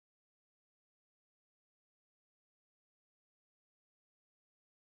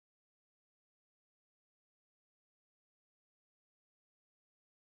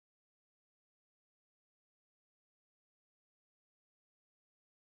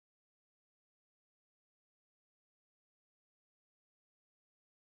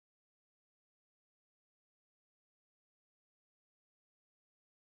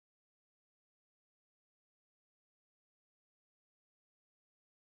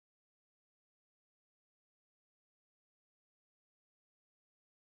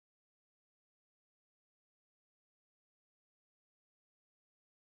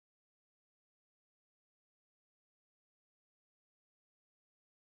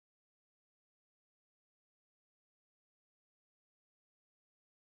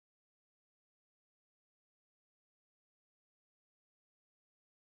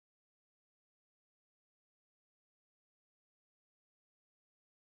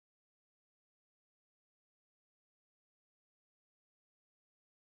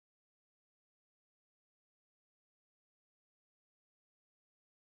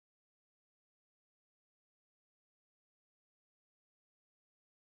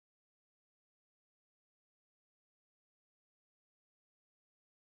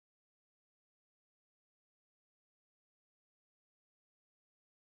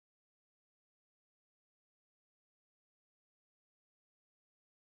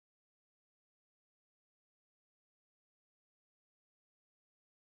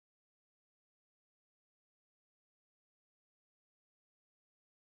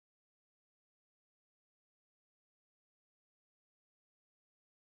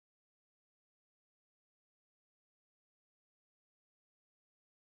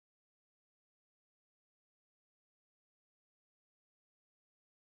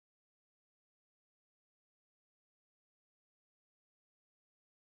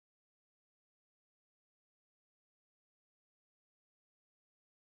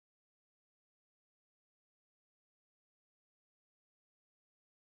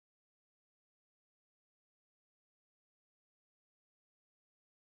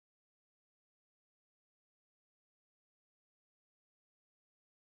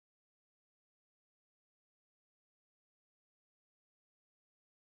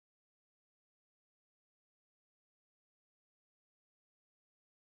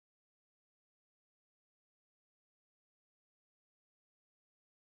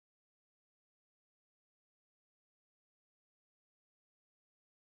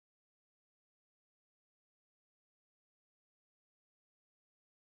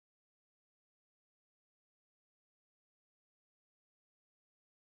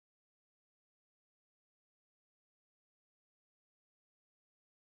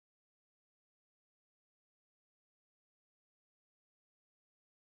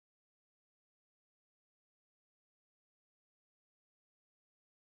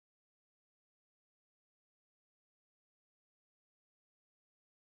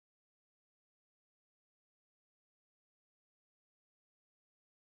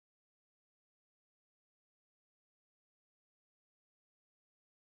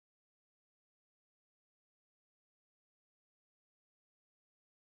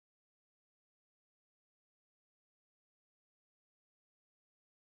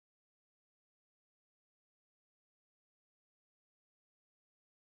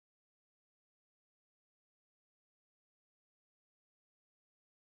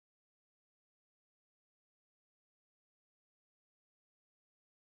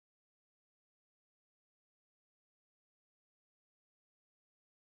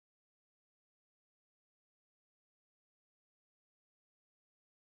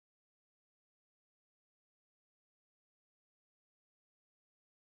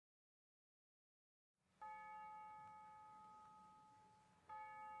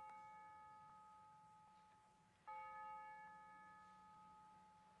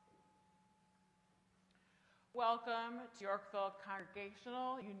Welcome to Yorkville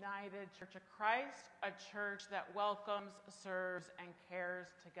Congregational United Church of Christ, a church that welcomes, serves, and cares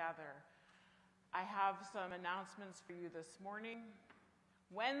together. I have some announcements for you this morning.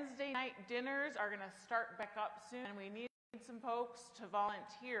 Wednesday night dinners are going to start back up soon, and we need some folks to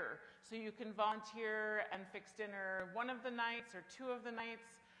volunteer. So you can volunteer and fix dinner one of the nights or two of the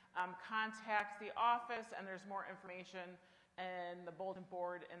nights. Contact the office, and there's more information in the bulletin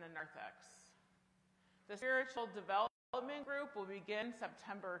board in the narthex. The Spiritual Development Group will begin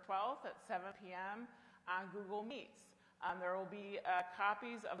September 12th at 7 p.m. on Google Meets. There will be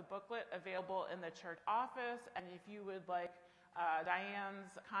copies of the booklet available in the church office, and if you would like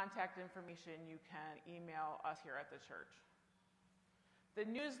Diane's contact information, you can email us here at the church. The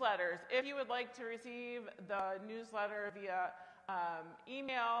newsletters, if you would like to receive the newsletter via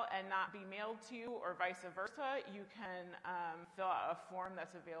email and not be mailed to you or vice versa, you can fill out a form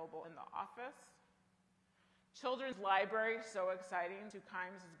that's available in the office. Children's Library, so exciting. Sue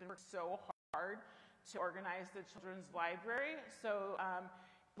Kimes has been working so hard to organize the Children's Library. So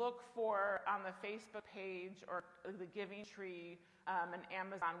look for on the Facebook page or the Giving Tree an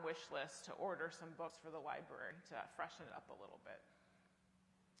Amazon wish list to order some books for the library to freshen it up a little bit.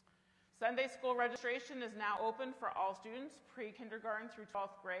 Sunday school registration is now open for all students, pre-kindergarten through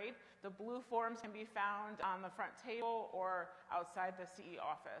 12th grade. The blue forms can be found on the front table or outside the CE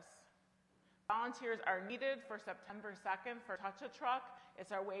office. Volunteers are needed for September 2nd for Touch a Truck.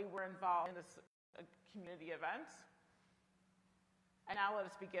 It's our way we're involved in this community event. And now let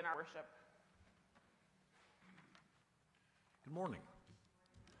us begin our worship. Good morning.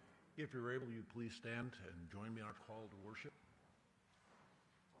 If you're able, you please stand and join me in our call to worship.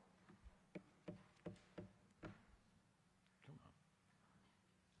 Come on.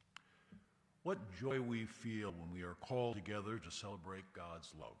 What joy we feel when we are called together to celebrate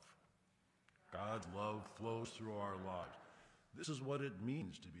God's love. God's love flows through our lives. This is what it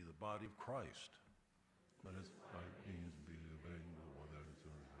means to be the body of Christ. Let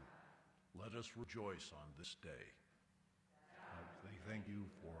us rejoice on this day. Thank you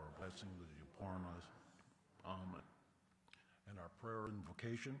for our blessing that you pour on us. Amen. And our prayer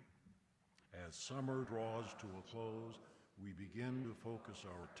invocation. As summer draws to a close, we begin to focus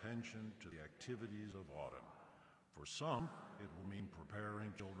our attention to the activities of autumn. For some, it will mean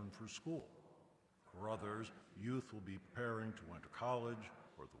preparing children for school. For others, youth will be preparing to enter college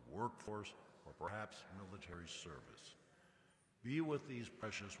or the workforce or perhaps military service. Be with these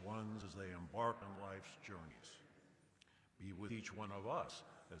precious ones as they embark on life's journeys. Be with each one of us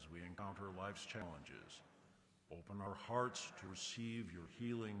as we encounter life's challenges. Open our hearts to receive your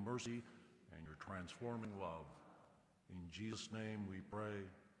healing mercy and your transforming love. In Jesus' name we pray,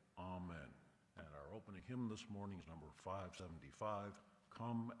 Amen. And our opening hymn this morning is number 575.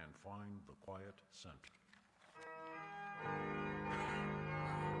 Come and find the quiet center.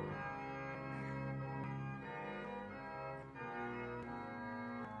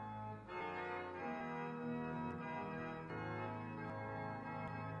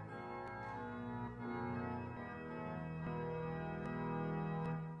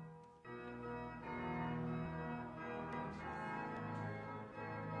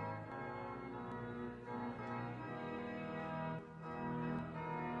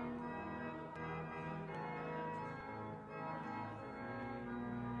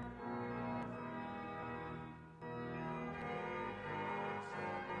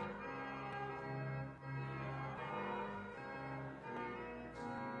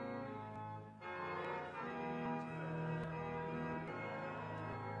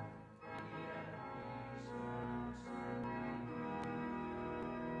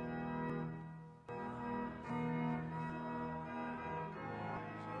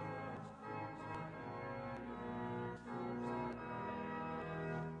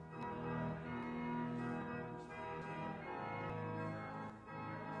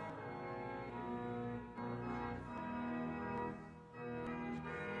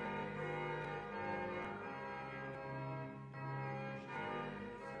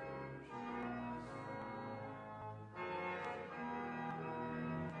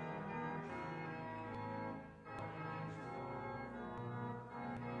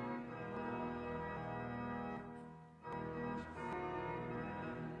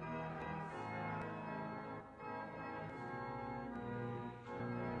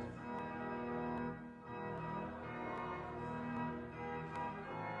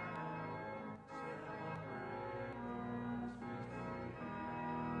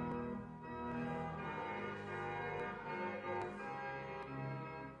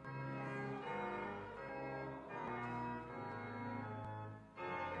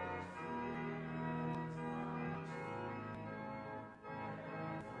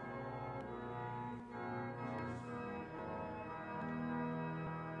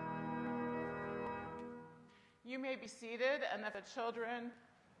 You may be seated, and if the children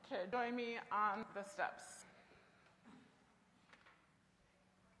could join me on the steps.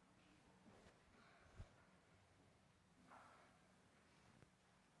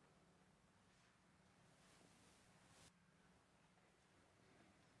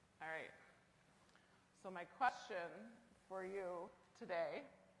 All right. So my question for you today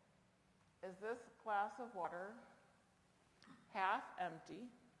is this glass of water half empty,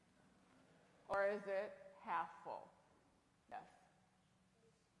 or is it half full? Yes.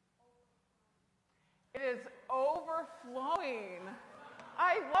 It is overflowing.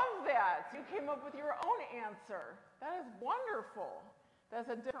 I love that. You came up with your own answer. That is wonderful. That's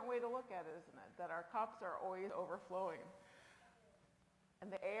a different way to look at it, isn't it? That our cups are always overflowing.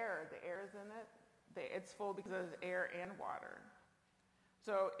 And the air is in it. It's full because there's air and water.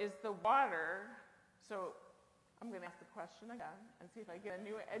 So is the water, so I'm going to ask the question again and see if I get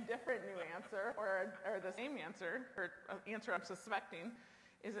a different new answer or the same answer, or an answer I'm suspecting.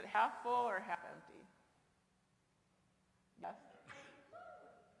 Is it half full or half empty? Yes?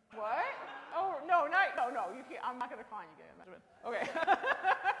 What? Oh, no, you can't, I'm not going to call you again. Okay.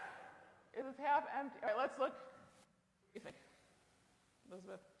 Is it half empty? All right, let's look. What do you think?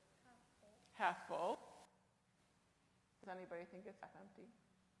 Elizabeth? Half full. Does anybody think it's half empty?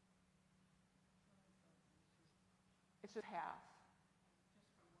 It's just half.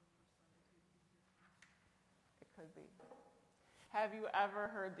 It could be. Have you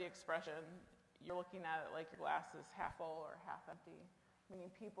ever heard the expression, you're looking at it like your glass is half full or half empty? Meaning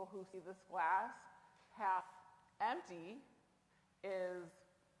people who see this glass half empty is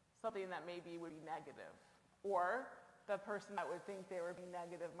something that maybe would be negative. Or the person that would think they were being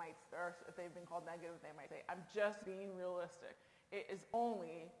negative might, or if they've been called negative, they might say, I'm just being realistic. It is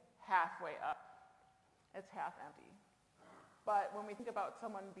only halfway up. It's half empty. But when we think about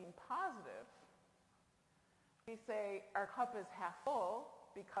someone being positive, we say our cup is half full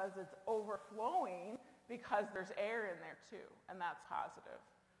because it's overflowing because there's air in there too, and that's positive.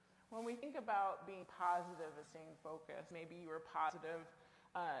 When we think about being positive and staying focused, maybe you were positive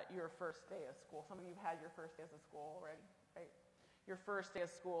your first day of school. Some of you have had your first days of school already, right? Your first day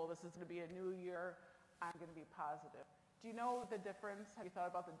of school, this is going to be a new year, I'm going to be positive. Do you know the difference? Have you thought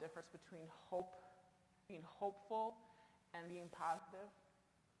about the difference between hope, being hopeful, and being positive?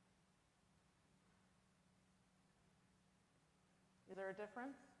 Is there a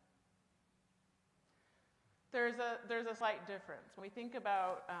difference? There's a slight difference. When we think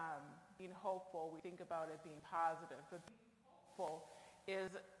about being hopeful, we think about it being positive. But being hopeful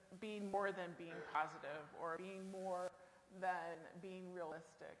is being more than being positive or being more than being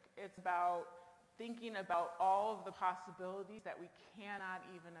realistic. It's about thinking about all of the possibilities that we cannot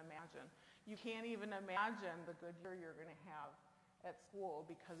even imagine. You can't even imagine the good year you're going to have at school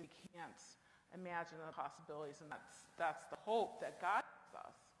because we can't imagine the possibilities, and that's the hope that God gives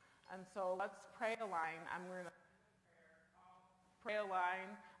us. And so let's pray a line. I'm going to pray a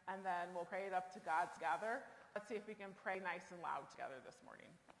line, and then we'll pray it up to God together. Let's see if we can pray nice and loud together this morning.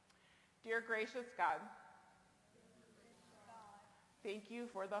 Dear gracious God, thank you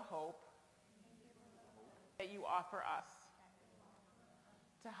for the hope that you offer us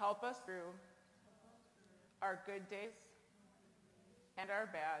to help us through our good days and our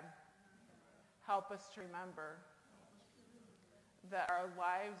bad. Help us to remember that our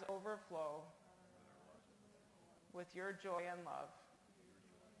lives overflow with your joy and love.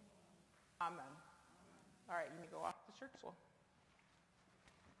 Amen. All right, you may go off to church school.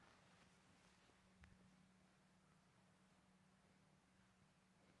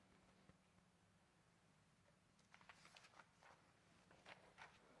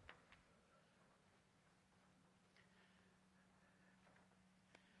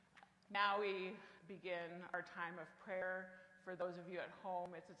 Now we begin our time of prayer. For those of you at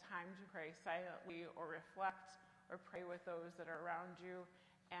home, it's a time to pray silently or reflect or pray with those that are around you.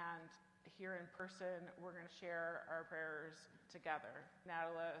 And here in person, we're going to share our prayers together.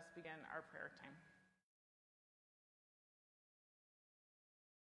 Now let us begin our prayer time.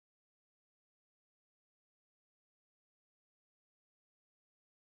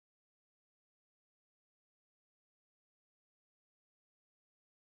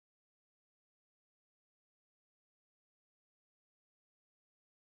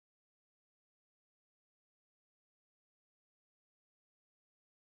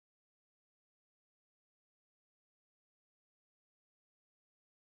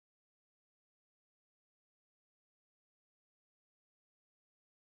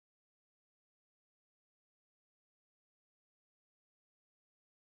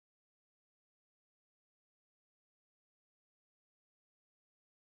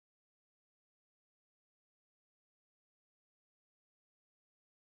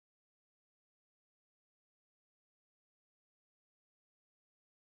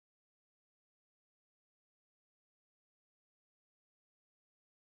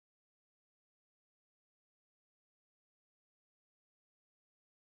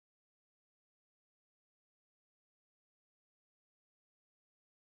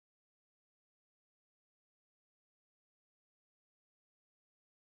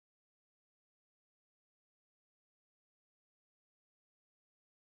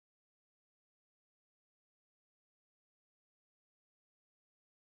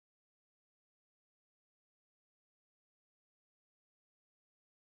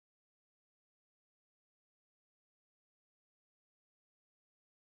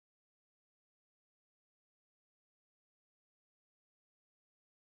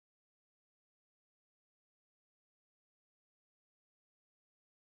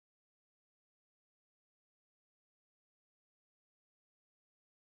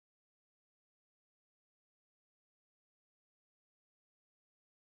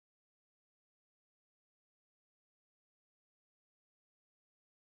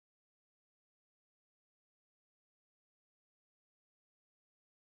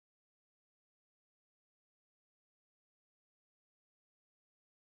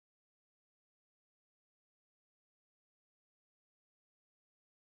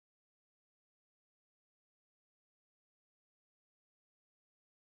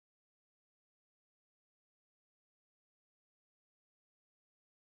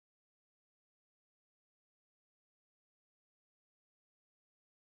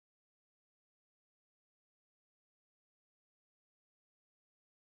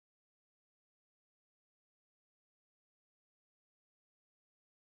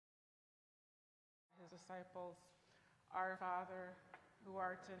 disciples. Our Father, who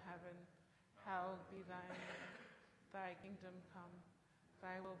art in heaven, hallowed be thy name. Thy kingdom come,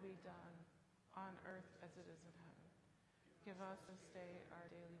 thy will be done, on earth as it is in heaven. Give us this day our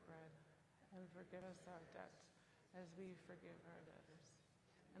daily bread, and forgive us our debts, as we forgive our debtors.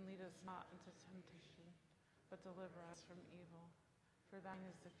 And lead us not into temptation, but deliver us from evil. For thine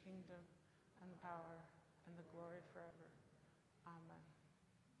is the kingdom, and the power, and the glory forever. Amen.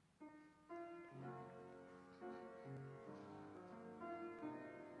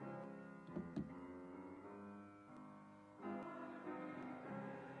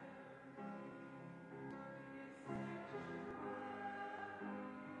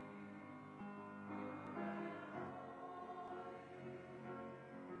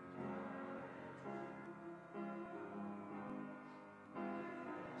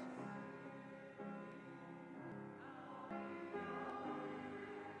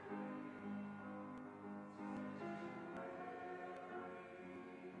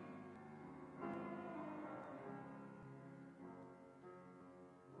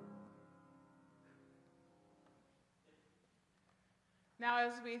 Now,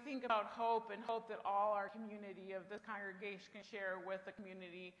 as we think about hope and hope that all our community of this congregation can share with the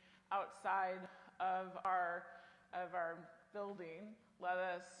community outside of our building, let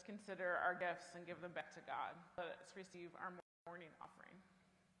us consider our gifts and give them back to God. Let us receive our morning offering.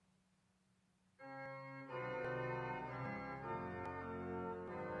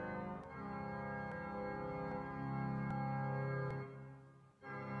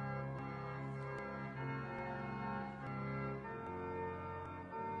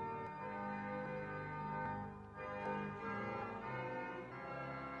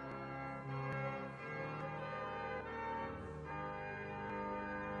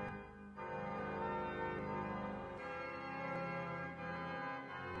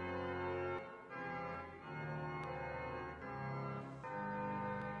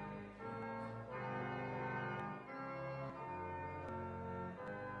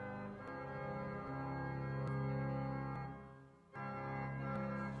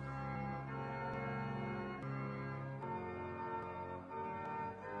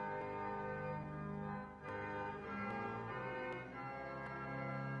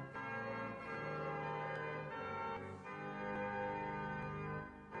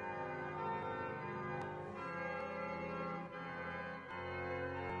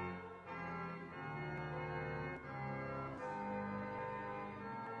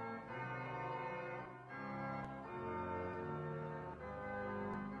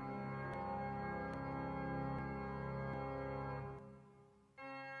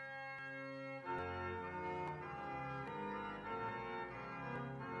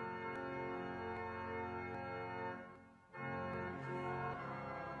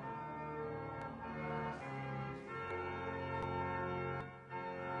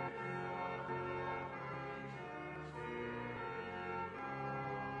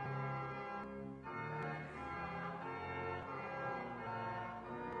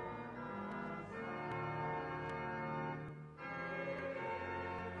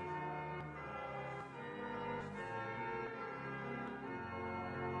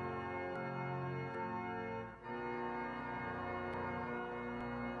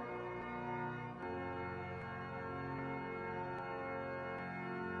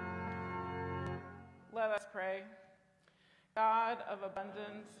 Let us pray. God of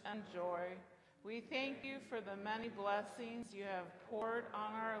abundance and joy, we thank you for the many blessings you have poured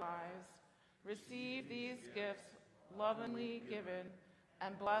on our lives. Receive these gifts lovingly given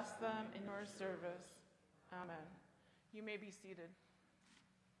and bless them in your service. Amen. You may be seated.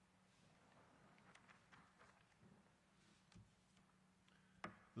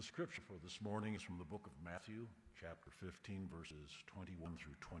 The scripture for this morning is from the book of Matthew, chapter 15, verses 21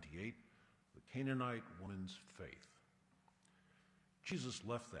 through 28, the Canaanite woman's faith. Jesus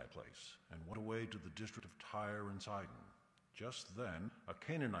left that place and went away to the district of Tyre and Sidon. Just then, a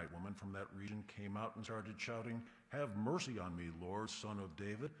Canaanite woman from that region came out and started shouting, "Have mercy on me, Lord, Son of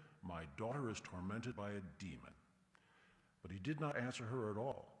David. My daughter is tormented by a demon." But he did not answer her at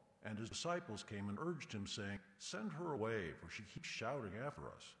all. And his disciples came and urged him, saying, "Send her away, for she keeps shouting after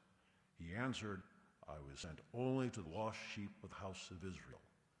us." He answered, "I was sent only to the lost sheep of the house of Israel."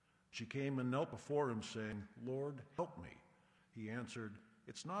 She came and knelt before him, saying, "Lord, help me." He answered,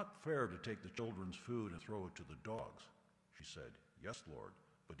 "It's not fair to take the children's food and throw it to the dogs." She said, "Yes, Lord,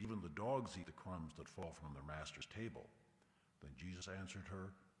 but even the dogs eat the crumbs that fall from their master's table." Then Jesus answered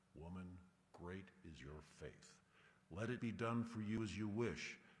her, "Woman, great is your faith. Let it be done for you as you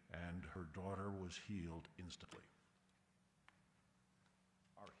wish." And her daughter was healed instantly.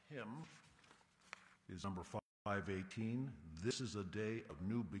 Our hymn is number 518. This is a day of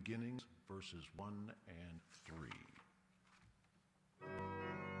new beginnings, verses 1 and 3.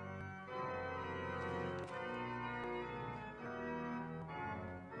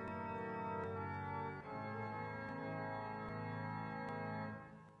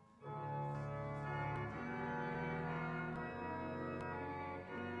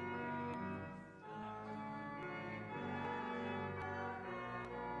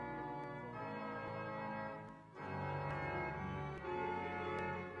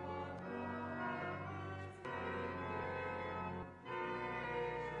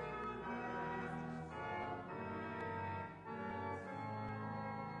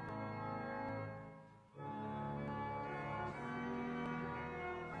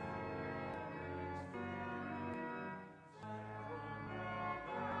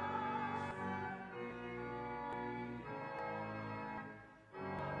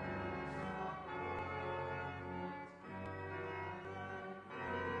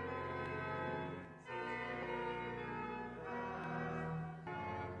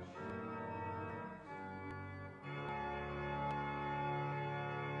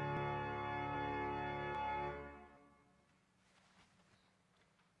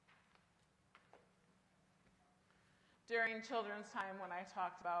 During children's time, when I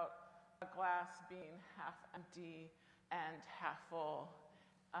talked about a glass being half empty and half full,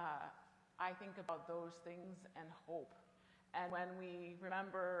 I think about those things and hope. And when we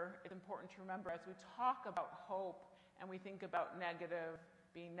remember, it's important to remember as we talk about hope and we think about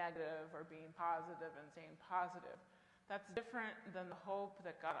being negative or being positive and saying positive, that's different than the hope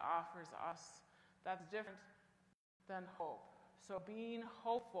that God offers us. That's different than hope. So being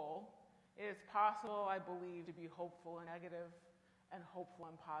hopeful, it is possible, I believe, to be hopeful and negative and hopeful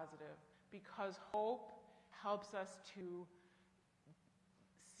and positive, because hope helps us to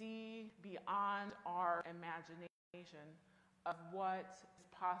see beyond our imagination of what is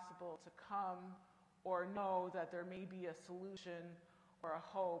possible to come, or know that there may be a solution or a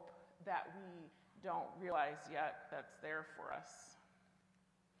hope that we don't realize yet that's there for us.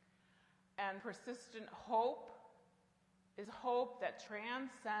 And persistent hope is hope that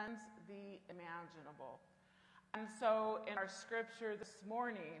transcends the imaginable. And so in our scripture this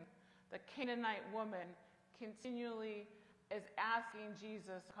morning, the Canaanite woman continually is asking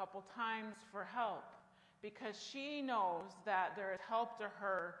Jesus a couple times for help, because she knows that there is help to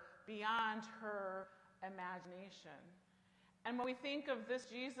her beyond her imagination. And when we think of this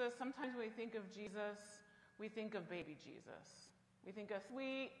Jesus, sometimes when we think of Jesus, we think of baby Jesus. We think of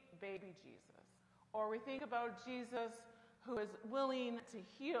sweet baby Jesus. Or we think about Jesus who is willing to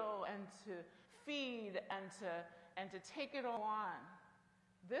heal and to feed and to take it all on.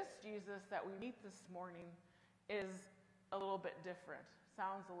 This Jesus that we meet this morning is a little bit different,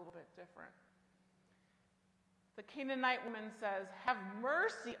 sounds a little bit different. The Canaanite woman says, "Have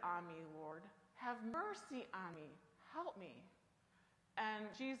mercy on me, Lord. Have mercy on me. Help me." And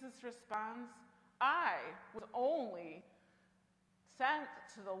Jesus responds, "I was only sent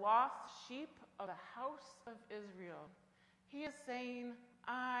to the lost sheep of the house of Israel." He is saying,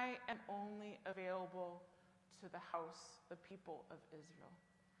 I am only available to the house, the people of Israel.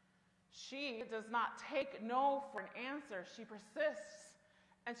 She does not take no for an answer. She persists.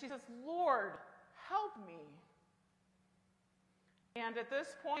 And she says, "Lord, help me." And at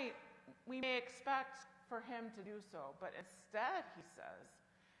this point, we may expect for him to do so. But instead, he says,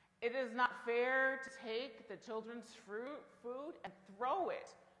 it is not fair to take the children's food and throw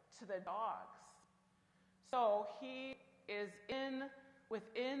it to the dogs. So he is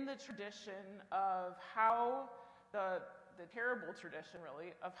within the tradition of how the terrible tradition,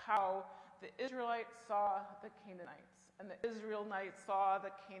 really, of how the Israelites saw the Canaanites, and the Israelites saw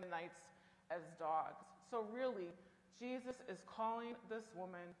the Canaanites as dogs. So really, Jesus is calling this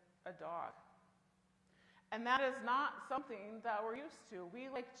woman a dog. And that is not something that we're used to. We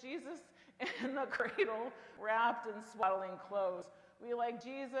like Jesus in the cradle, wrapped in swaddling clothes. We like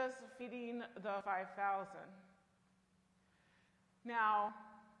Jesus feeding the 5,000. Now,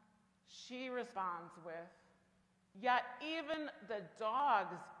 she responds with, "Yet even the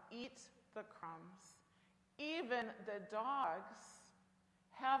dogs eat the crumbs. Even the dogs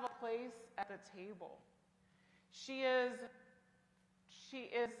have a place at the table." She is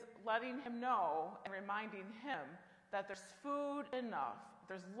letting him know and reminding him that there's food enough,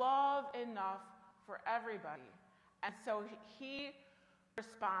 there's love enough for everybody. And so he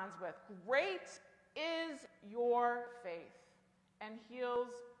responds with, "Great is your faith," and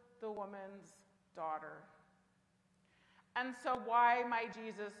heals the woman's daughter. And so why might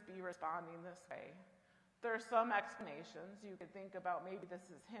Jesus be responding this way? There are some explanations. You could think about maybe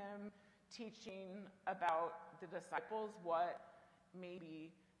this is him teaching about the disciples what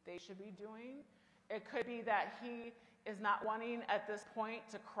maybe they should be doing. It could be that he is not wanting at this point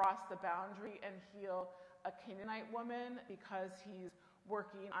to cross the boundary and heal a Canaanite woman because he's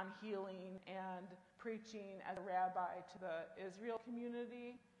working on healing and preaching as a rabbi to the Israel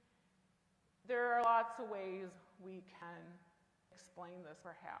community. There are lots of ways we can explain this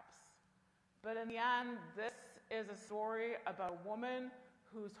perhaps. But in the end, this is a story about a woman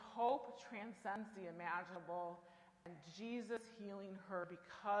whose hope transcends the imaginable, and Jesus healing her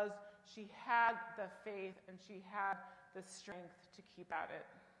because she had the faith and she had the strength to keep at it.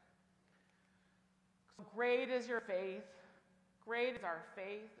 So great is your faith. Great is our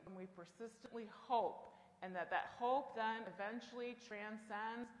faith when we persistently hope, and that hope then eventually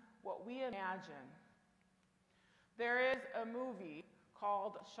transcends what we imagine. There is a movie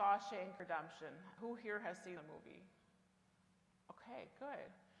called Shawshank Redemption. Who here has seen the movie? Okay, good.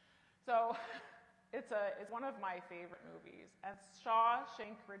 So it's one of my favorite movies. And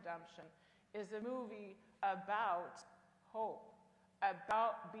Shawshank Redemption is a movie about hope,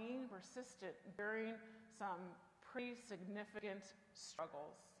 about being persistent during some pretty significant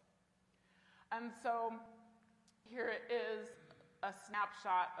struggles. And so here is a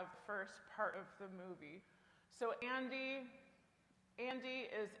snapshot of the first part of the movie. So Andy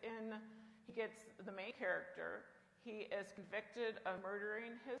he gets the main character. He is convicted of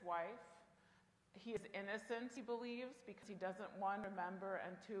murdering his wife. He is innocent, he believes, because he doesn't, one, remember,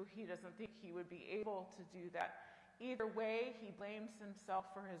 and two, he doesn't think he would be able to do that. Either way, he blames himself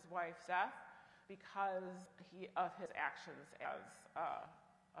for his wife's death because of his actions as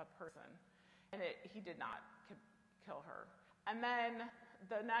a person. And he did not kill her. And then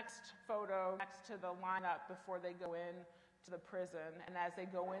the next photo next to the lineup before they go in to the prison, and as they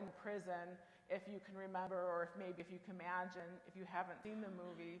go in prison, if you can remember, or if you can imagine, if you haven't seen the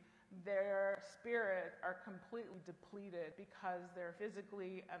movie, their spirits are completely depleted because they're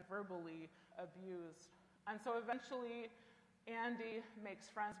physically and verbally abused. And so eventually, Andy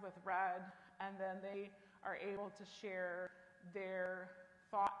makes friends with Red, and then they are able to share their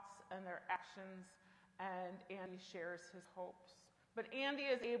thoughts and their actions, and Andy shares his hopes. But Andy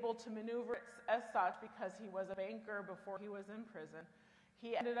is able to maneuver it as such because he was a banker before he was in prison.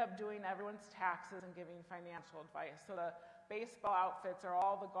 He ended up doing everyone's taxes and giving financial advice. So the baseball outfits are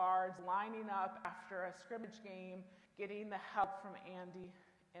all the guards lining up after a scrimmage game, getting the help from Andy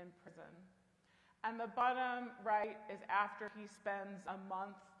in prison. And the bottom right is after he spends a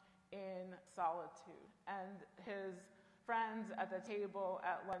month in solitude. And his friends at the table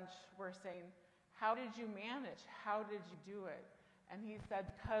at lunch were saying, "How did you manage? How did you do it?" And he said,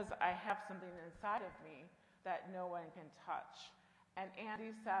 "Because I have something inside of me that no one can touch." And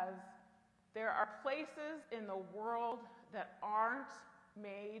Andy says, there are places in the world that aren't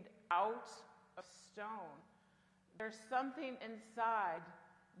made out of stone. There's something inside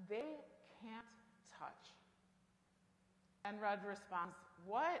they can't touch. And Red responds,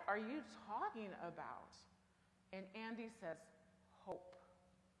 "What are you talking about?" And Andy says, "Hope."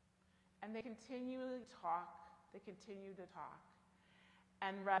 And they continually talk. They continue to talk.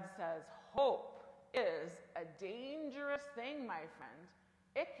 And Red says, "Hope is a dangerous thing, my friend.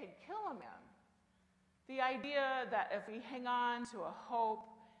 It can kill a man." The idea that if we hang on to a hope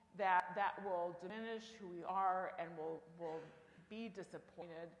that will diminish who we are and will be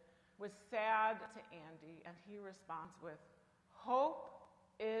disappointed was sad to Andy, and he responds with, "Hope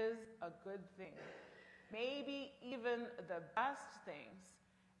is a good thing, maybe even the best things,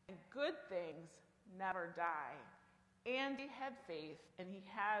 and good things never die." Andy had faith, and he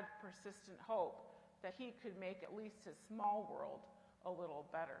had persistent hope that he could make at least his small world a little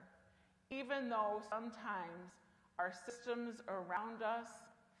better. Even though sometimes our systems around us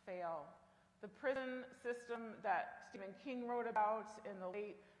fail. The prison system that Stephen King wrote about in the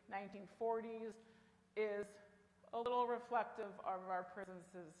late 1940s is a little reflective of our prison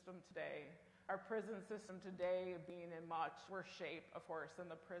system today. Our prison system today being in much worse shape, of course, than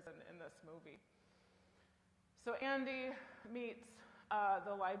the prison in this movie. So Andy meets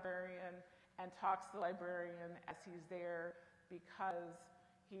the librarian and talks to the librarian as he's there because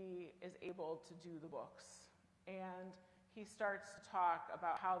he is able to do the books. And he starts to talk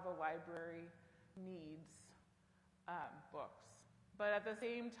about how the library needs books. But at the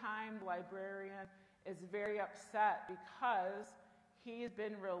same time, the librarian is very upset because he's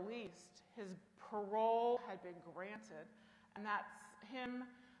been released. His parole had been granted. And that's him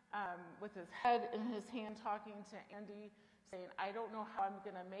with his head in his hand talking to Andy, saying, "I don't know how I'm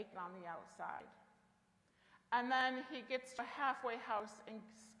going to make it on the outside." And then he gets to a halfway house and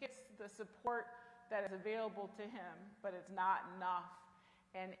gets the support that is available to him, but it's not enough.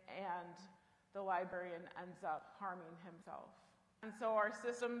 and the librarian ends up harming himself. And so our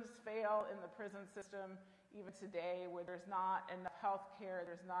systems fail in the prison system even today, where there's not enough health care,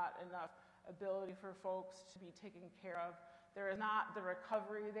 there's not enough ability for folks to be taken care of. There is not the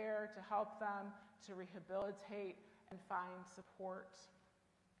recovery there to help them to rehabilitate and find support.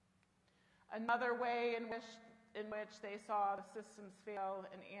 Another way in which they saw the systems fail,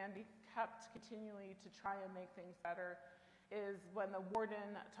 and Andy kept continually to try and make things better, is when the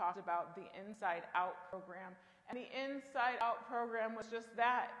warden talked about the Inside Out program. And the Inside Out program was just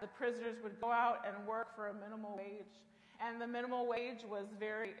that. The prisoners would go out and work for a minimal wage. And the minimal wage was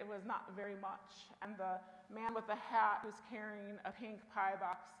not very much. And the man with the hat who's carrying a pink pie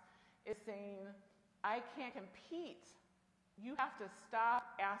box is saying, I can't compete. You have to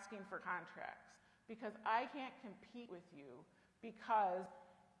stop asking for contracts because I can't compete with you because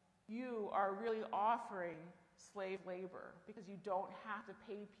you are really offering slave labor because you don't have to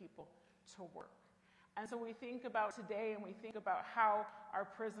pay people to work. And so we think about today and we think about how our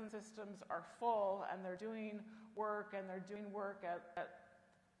prison systems are full and they're doing work at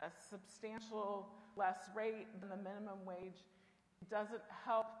a substantial less rate than the minimum wage. It doesn't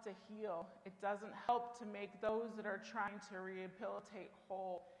help to heal. It doesn't help to make those that are trying to rehabilitate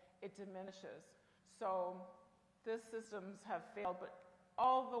whole. It diminishes. So these systems have failed, but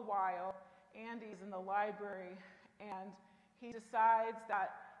all the while, Andy's in the library and he decides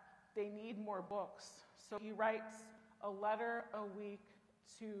that they need more books. So he writes a letter a week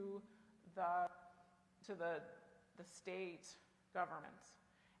to the state government,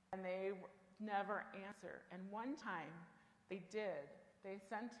 and they never answer. And one time they did. They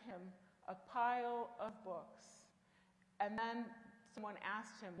sent him a pile of books, and then someone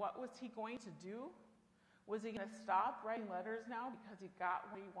asked him, what was he going to do? Was he going to stop writing letters now because he got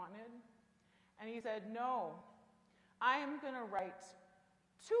what he wanted? And he said, no, I am going to write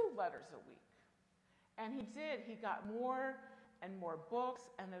 2 letters a week. And he did. He got more and more books,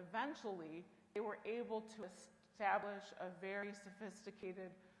 and eventually they were able to establish a very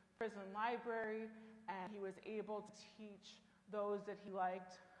sophisticated prison library, and he was able to teach those that he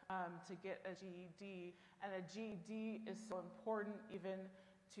liked to get a GED. And a GED is so important even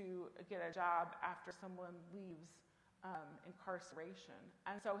to get a job after someone leaves incarceration.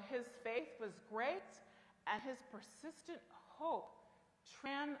 And so his faith was great, and his persistent hope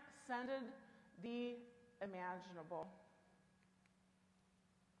transcended the imaginable.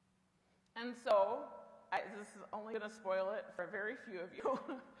 And so, this is only going to spoil it for very few of you,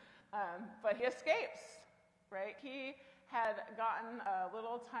 but he escapes, right? He had gotten a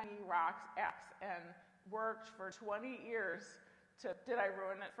little tiny rock axe and worked for 20 years to, did I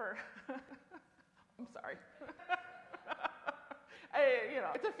ruin it for, I'm sorry.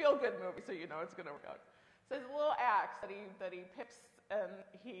 It's a feel-good movie, so you know it's going to work out. So his little axe that he picks, and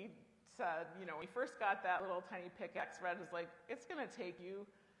he said, when he first got that little tiny pickaxe, Red was like, it's going to take you,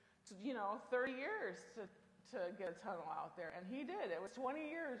 30 years to get a tunnel out there. And he did. It was 20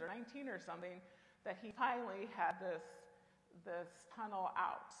 years or 19 or something that he finally had this tunnel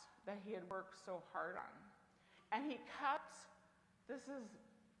out that he had worked so hard on. And he kept,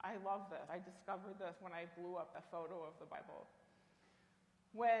 I love this. I discovered this when I blew up a photo of the Bible.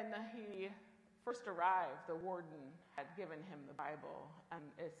 When he first arrived, the warden had given him the Bible, and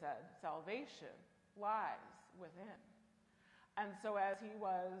it said, salvation lies within. And so as he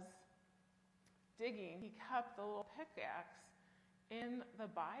was digging, he kept the little pickaxe in the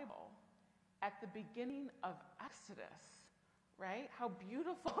Bible at the beginning of Exodus, right? How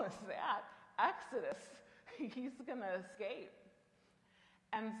beautiful is that? Exodus. He's going to escape.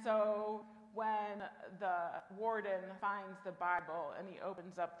 And so when the warden finds the Bible and he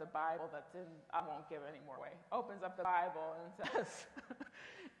opens up the Bible that's in, I won't give any more away, opens up the Bible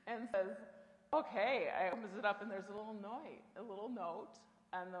and says, okay, I opens it up and there's a little note,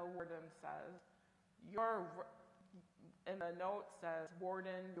 and the warden says, and the note says,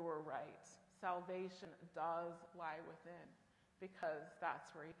 warden, you're right. Salvation does lie within, because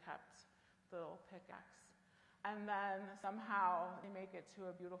that's where he kept the little pickaxe. And then somehow they make it to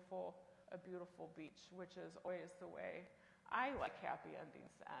a beautiful beach, which is always the way I like happy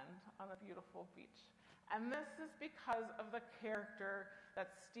endings to end, on a beautiful beach. And this is because of the character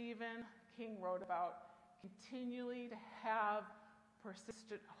that Stephen King wrote about, continually to have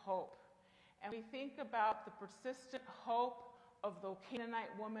persistent hope. And we think about the persistent hope of the Canaanite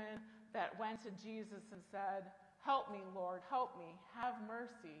woman that went to Jesus and said, help me, Lord, help me, have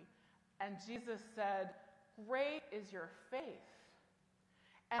mercy. And Jesus said, great is your faith.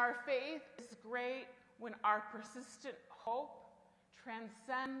 And our faith is great when our persistent hope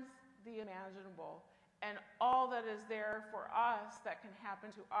transcends the imaginable And all that is there for us that can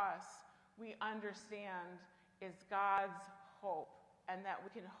happen to us, we understand is God's hope, and that we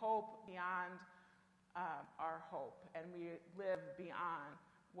can hope beyond our hope, and we live beyond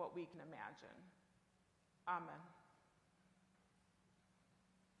what we can imagine. Amen.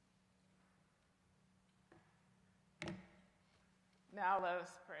 Now let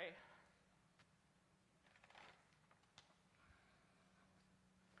us pray.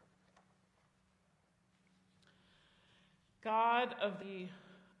 God of the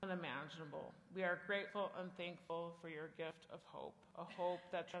unimaginable, we are grateful and thankful for your gift of hope, a hope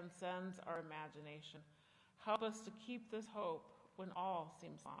that transcends our imagination. Help us to keep this hope when all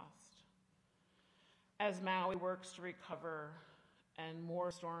seems lost. As Maui works to recover and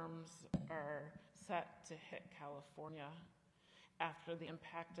more storms are set to hit California after the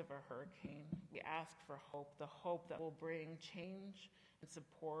impact of a hurricane, we ask for hope, the hope that will bring change and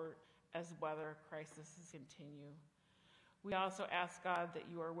support as weather crises continue. We also ask, God, that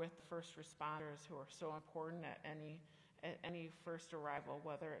you are with the first responders who are so important at any first arrival,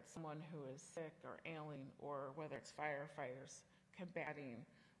 whether it's someone who is sick or ailing, or whether it's firefighters combating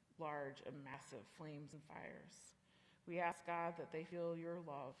large and massive flames and fires. We ask, God, that they feel your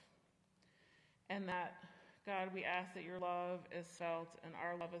love, and that, God, we ask that your love is felt and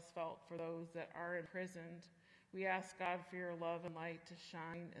our love is felt for those that are imprisoned. We ask, God, for your love and light to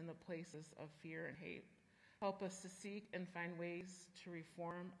shine in the places of fear and hate. Help us to seek and find ways to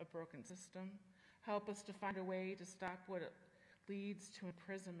reform a broken system. Help us to find a way to stop what leads to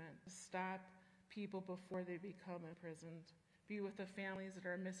imprisonment, to stop people before they become imprisoned. Be with the families that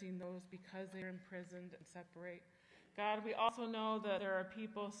are missing those because they're imprisoned and separate. God, we also know that there are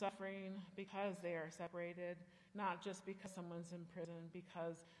people suffering because they are separated, not just because someone's in prison,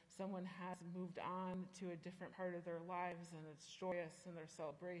 because someone has moved on to a different part of their lives and it's joyous in their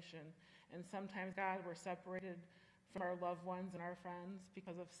celebration. And sometimes, God, we're separated from our loved ones and our friends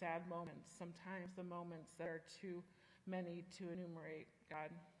because of sad moments, sometimes the moments that are too many to enumerate, God.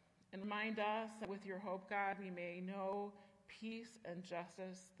 And remind us that with your hope, God, we may know peace and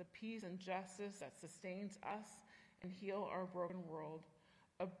justice, the peace and justice that sustains us and heal our broken world,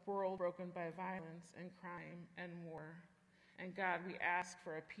 a world broken by violence and crime and war. And God, we ask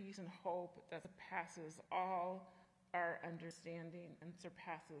for a peace and hope that surpasses all our understanding and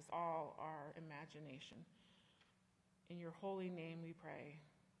surpasses all our imagination. In your holy name we pray.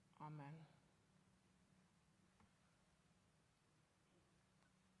 Amen.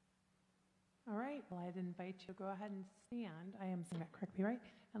 All right, well, I'd invite you to go ahead and stand. I am saying that correctly, right?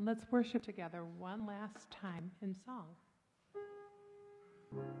 And let's worship together one last time in song.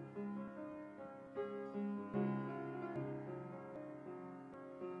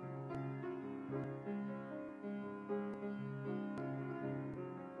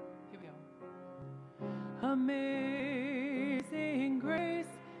 Here we go. Amazing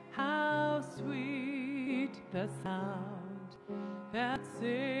grace, how sweet the sound that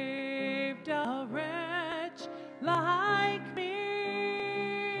saved a wretch like me.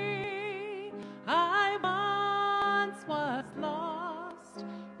 I once was lost,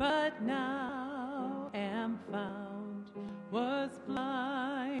 but now am found, was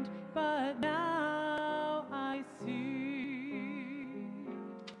blind, but now I see.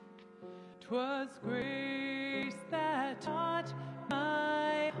 'Twas grace that taught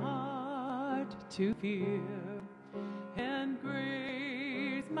my heart to fear, and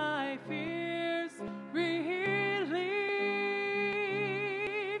grace my fears relieved.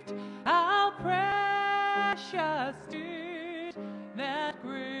 How precious did that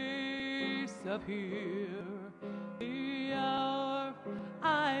grace appear the hour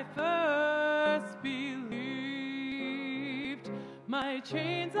I first believed. My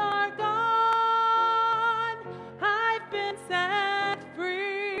chains are gone, I've been set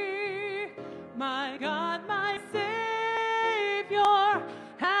free. My God, my Savior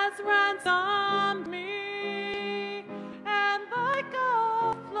has ransomed me, and like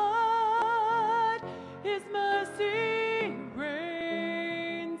a flood, His mercy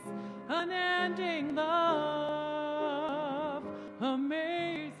reigns, unending love,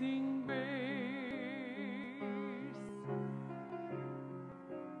 amazing grace.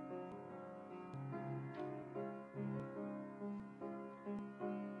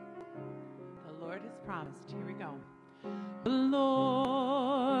 The Lord has promised. Here we go. The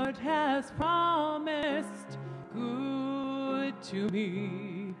Lord has promised good to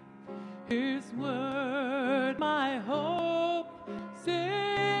me. His word my hope secures.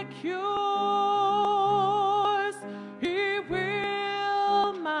 He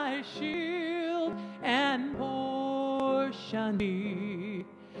will my shield and portion be,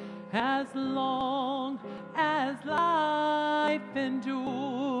 as long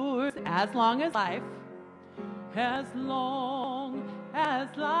endures as long as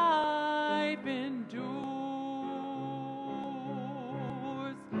life endures.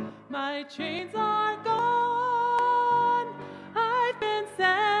 My chains are gone, I've been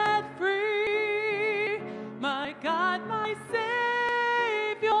set free. My God, my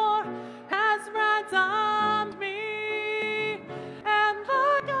Savior has ransomed me, and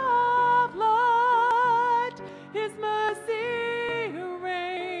the God of light, His mercy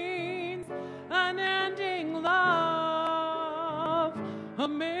reigns, unending love,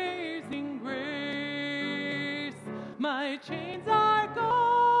 amazing grace. My chains are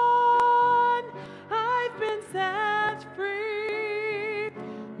gone, I've been set free.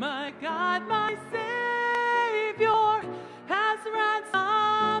 My God, my Savior has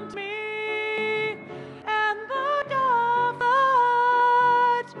ransomed me, and the God of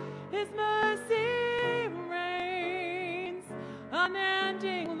light, His mercy reigns,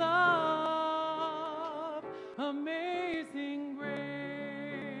 unending love, amazing grace.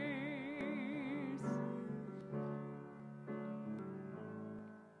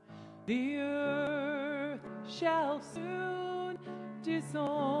 The earth shall soon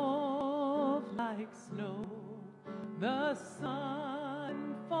dissolve like snow, the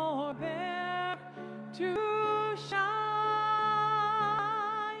sun forbear to shine,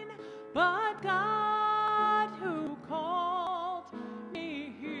 but God who called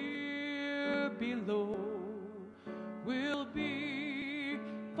me here below will be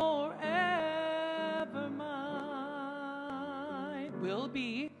forever mine, will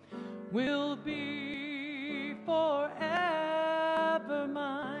be forever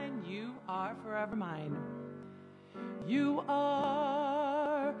mine. You are forever mine. You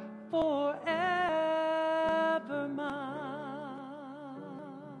are forever mine.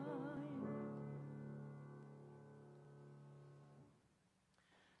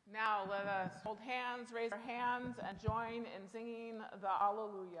 Now let us hold hands, raise our hands, and join in singing the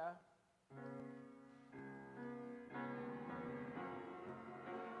Alleluia.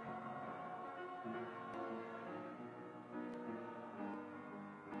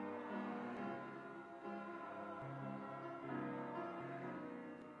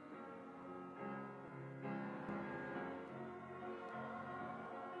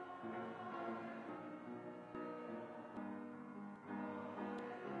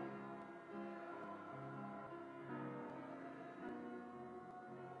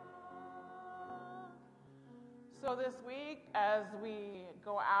 So this week, as we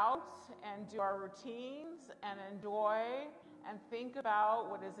go out and do our routines and enjoy and think about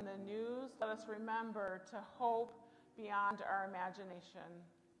what is in the news, let us remember to hope beyond our imagination.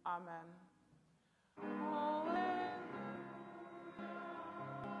 Amen. Alleluia.